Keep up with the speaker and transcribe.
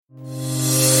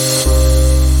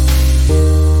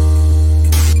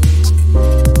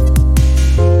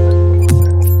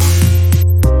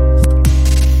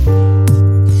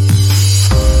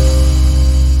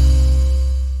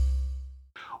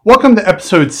Welcome to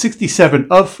episode 67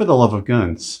 of For the Love of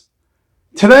Guns.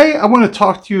 Today I want to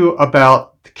talk to you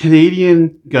about the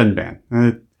Canadian gun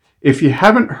ban. If you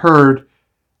haven't heard,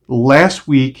 last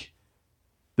week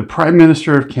the Prime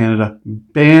Minister of Canada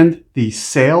banned the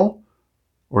sale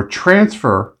or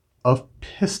transfer of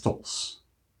pistols.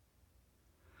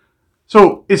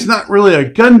 So it's not really a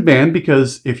gun ban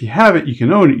because if you have it, you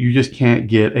can own it. You just can't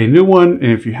get a new one.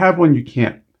 And if you have one, you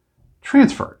can't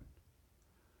transfer it.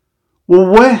 Well,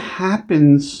 what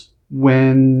happens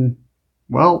when,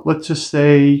 let's just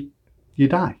say you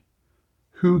die?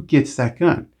 Who gets that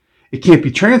gun? It can't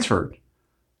be transferred.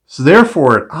 So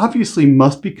therefore, it obviously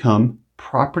must become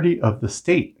property of the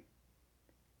state.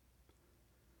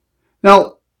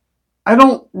 Now, I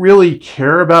don't really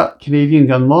care about Canadian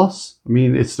gun laws. I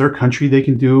mean, it's their country. They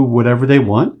can do whatever they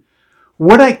want.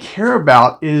 What I care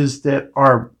about is that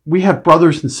we have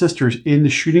brothers and sisters in the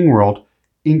shooting world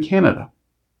in Canada.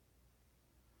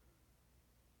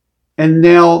 And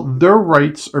now their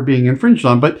rights are being infringed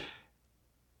on, but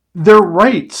their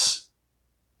rights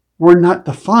were not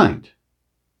defined.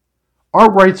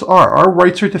 Our rights are. Our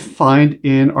rights are defined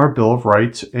in our Bill of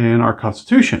Rights and our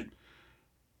Constitution.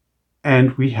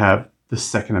 And we have the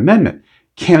Second Amendment.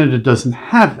 Canada doesn't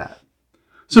have that.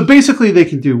 So basically they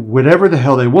can do whatever the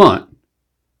hell they want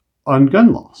on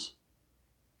gun laws.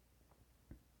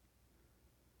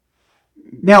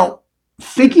 Now,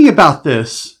 thinking about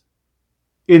this,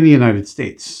 in the United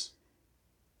States,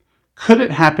 could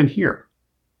it happen here?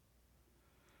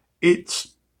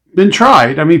 It's been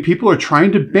tried. I mean, people are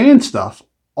trying to ban stuff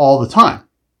all the time.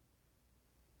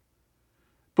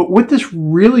 But what this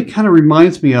really kind of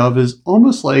reminds me of is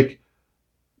almost like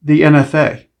the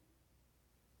NFA.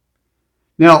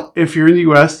 Now, if you're in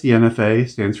the US, the NFA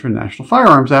stands for National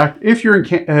Firearms Act. If you're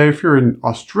in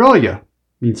Australia,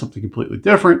 it means something completely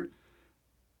different,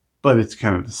 but it's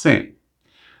kind of the same.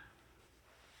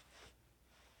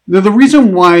 Now, the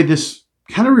reason why this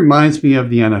kind of reminds me of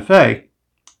the NFA,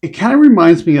 it kind of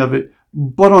reminds me of it,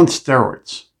 but on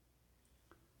steroids.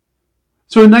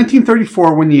 So in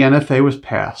 1934, when the NFA was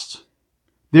passed,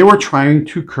 they were trying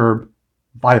to curb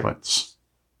violence.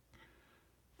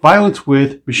 Violence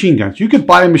with machine guns. You could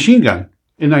buy a machine gun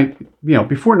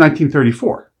before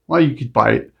 1934. Well, you could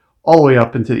buy it all the way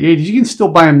up into the 80s. You can still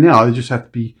buy them now. They just have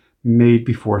to be made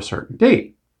before a certain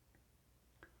date.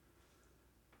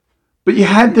 But you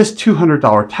had this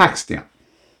 $200 tax stamp.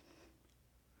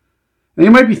 Now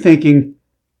you might be thinking,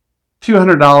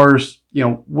 $200,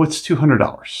 what's $200?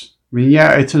 I mean,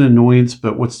 yeah, it's an annoyance,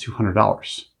 but what's $200?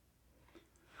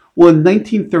 Well, in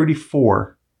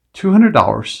 1934,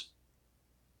 $200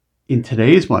 in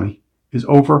today's money is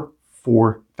over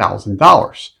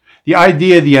 $4,000. The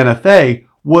idea of the NFA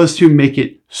was to make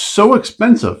it so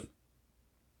expensive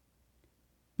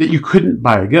that you couldn't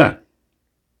buy a gun.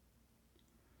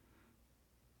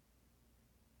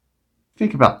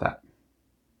 Think about that.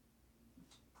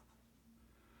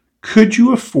 Could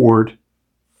you afford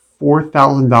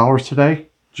 $4,000 today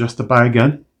just to buy a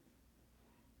gun?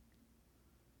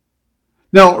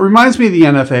 Now, it reminds me of the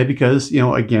NFA because,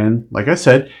 again, like I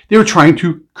said, they were trying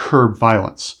to curb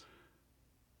violence.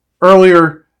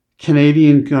 Earlier,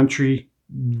 Canadian country,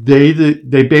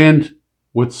 they banned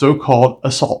what's so-called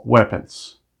assault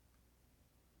weapons.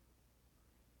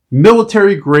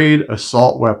 Military-grade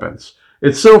assault weapons.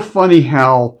 It's so funny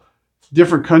how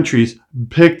different countries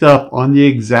picked up on the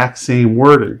exact same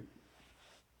wording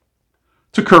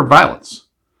to curb violence.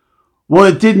 Well,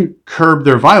 it didn't curb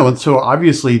their violence, so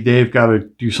obviously they've got to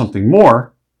do something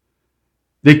more.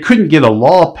 They couldn't get a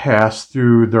law passed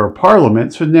through their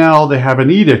parliament, so now they have an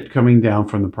edict coming down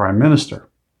from the Prime Minister.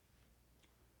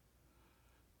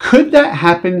 Could that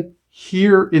happen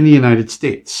here in the United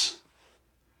States?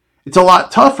 It's a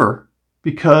lot tougher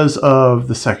because of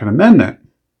the Second Amendment.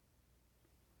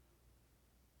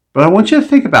 But I want you to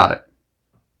think about it.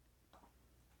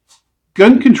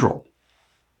 Gun control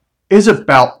is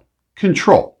about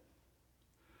control.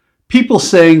 People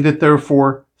saying that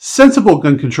therefore sensible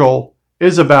gun control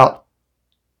is about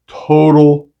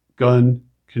total gun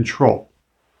control.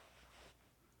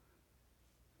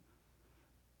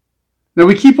 Now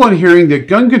we keep on hearing that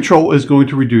gun control is going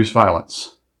to reduce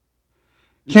violence.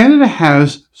 Canada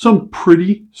has some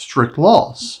pretty strict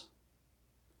laws.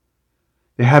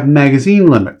 They have magazine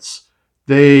limits.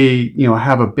 They,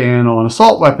 have a ban on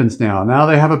assault weapons now. Now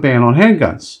they have a ban on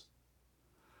handguns.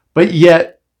 But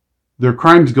yet, their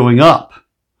crime's going up,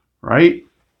 right?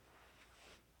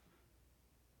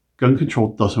 Gun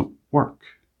control doesn't work.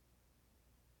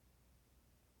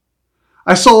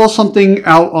 I saw something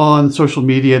out on social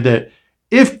media that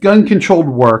if gun control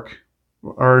worked,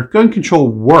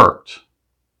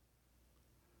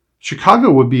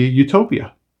 Chicago would be a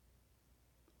utopia.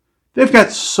 They've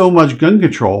got so much gun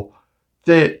control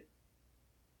that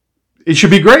it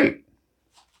should be great.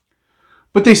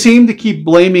 But they seem to keep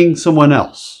blaming someone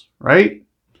else, right?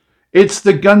 It's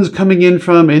the guns coming in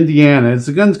from Indiana. It's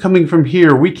the guns coming from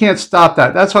here. We can't stop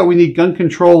that. That's why we need gun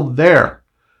control there.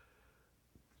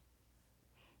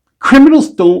 Criminals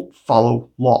don't follow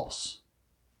laws.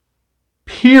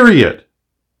 Period.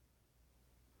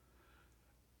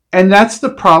 And that's the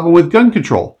problem with gun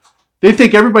control. They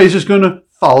think everybody's just going to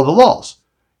follow the laws.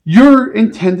 You're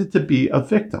intended to be a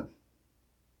victim.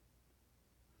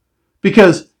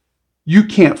 Because you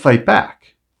can't fight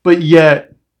back. But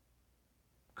yet,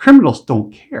 criminals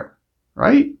don't care,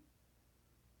 right?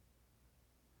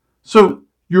 So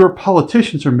your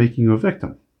politicians are making you a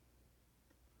victim.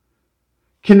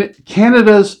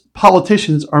 Canada's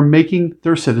politicians are making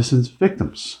their citizens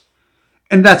victims.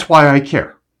 And that's why I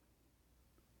care.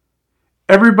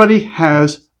 Everybody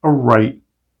has a right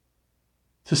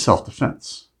to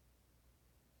self-defense.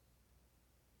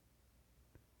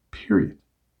 Period.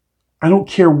 I don't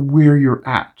care where you're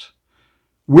at.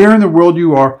 Where in the world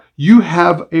you are, you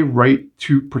have a right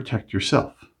to protect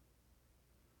yourself.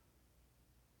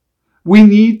 We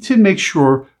need to make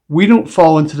sure we don't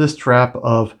fall into this trap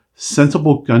of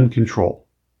sensible gun control,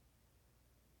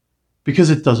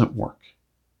 because it doesn't work.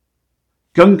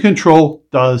 Gun control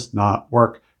does not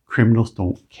work. Criminals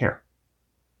don't care.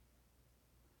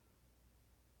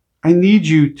 I need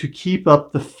you to keep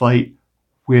up the fight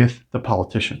with the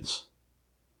politicians.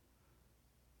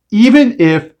 Even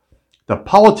if the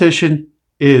politician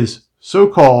is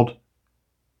so-called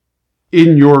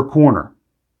in your corner,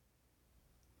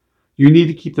 you need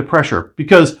to keep the pressure,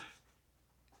 because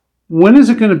when is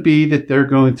it going to be that they're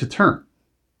going to turn?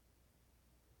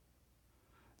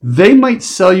 They might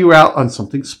sell you out on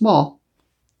something small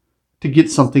to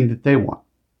get something that they want.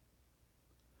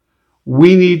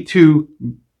 We need to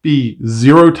be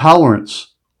zero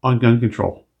tolerance on gun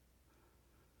control.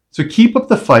 So keep up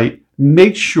the fight.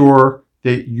 Make sure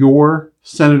that your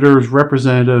senators,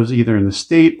 representatives, either in the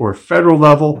state or federal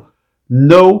level,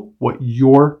 know what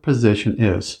your position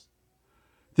is.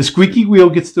 The squeaky wheel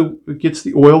gets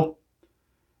the oil,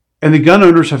 and the gun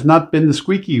owners have not been the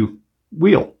squeaky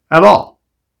wheel at all.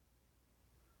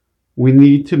 We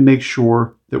need to make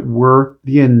sure that we're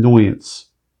the annoyance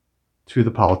to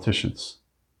the politicians.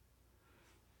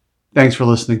 Thanks for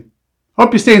listening.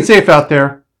 Hope you're staying safe out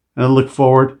there, and I look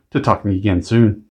forward to talking to you again soon.